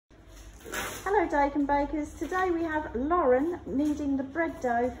Dacon Bakers. Today we have Lauren kneading the bread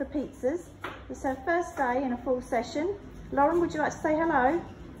dough for pizzas. It's her first day in a full session. Lauren, would you like to say hello?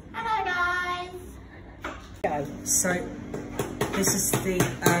 Hello guys! So this is the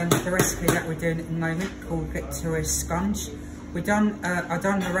recipe that we're doing at the moment, called Victoria's Sponge. I've done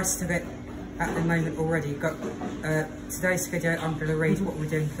the rest of it at the moment already. Got today's video, I'm going to read what we're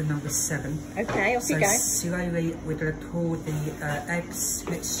doing for number 7. Okay, off you go. Slowly we're going to pour the eggs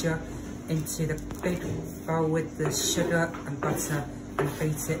mixture into the big bowl with the sugar and butter and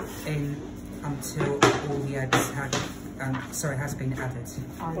beat it in until all the eggs has been added.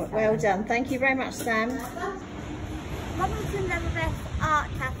 Well done. Thank you very much, Sam. Welcome to Level Best Art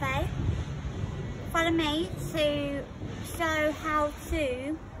Cafe. Follow me to show how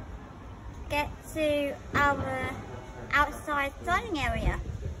to get to our outside dining area.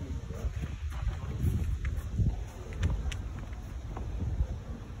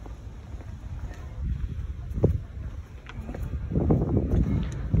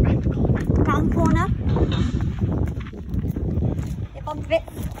 Round corner. It bumps a bit.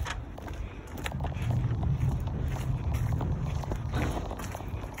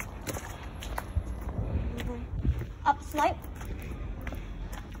 Up slope.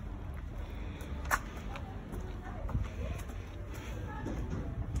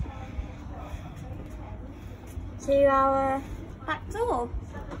 To our back door.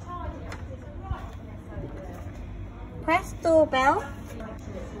 Press doorbell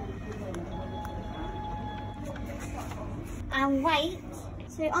and wait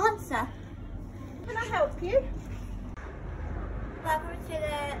to answer. Can I help you? Welcome to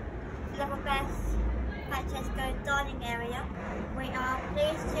the Level Best Francesco dining area. We are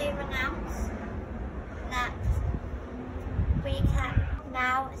pleased to announce that we can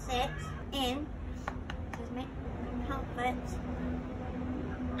now sit in comfort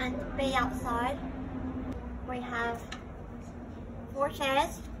and be outside. We have 4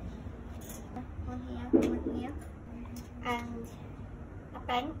 chairs, one here, and a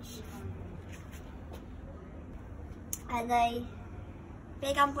bench, and a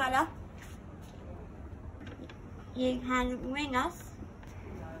big umbrella. You can ring us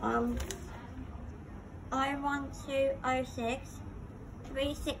on 01206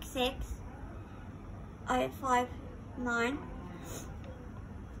 366 059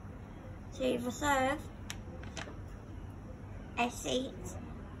 to reserve a seat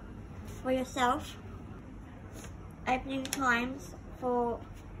for yourself. Opening times for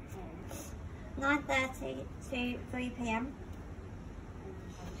 9:30 to 3 PM.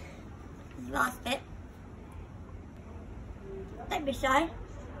 The last bit. Don't be shy.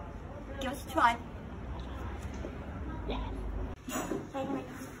 Give us a try. Yeah.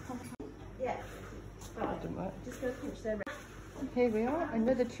 Yeah. That didn't work. Just go pinch there. Here we are,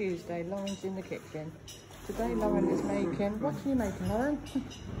 another Tuesday. Lauren's in the kitchen. Today Lauren is making, what are you making, Lauren?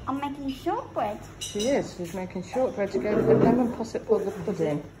 I'm making shortbread. She is. She's making shortbread to go with the lemon posset for the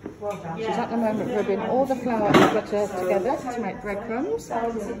pudding. She's at the moment rubbing all the flour and butter together to make breadcrumbs.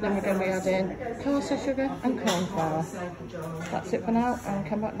 Then we're going to be adding caster sugar and corn flour. That's it for now, and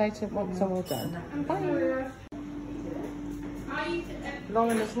come back later once they're all done. Bye!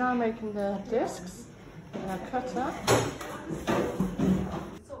 Lauren is now making the discs in a cutter.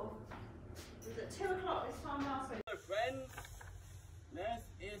 Hello friends, this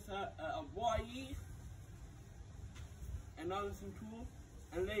is a Hawaii and now some cool.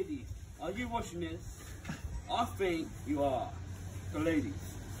 And ladies, are you watching this? I think you are. So ladies,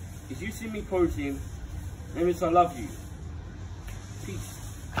 if you see me posing, that means I love you. Peace.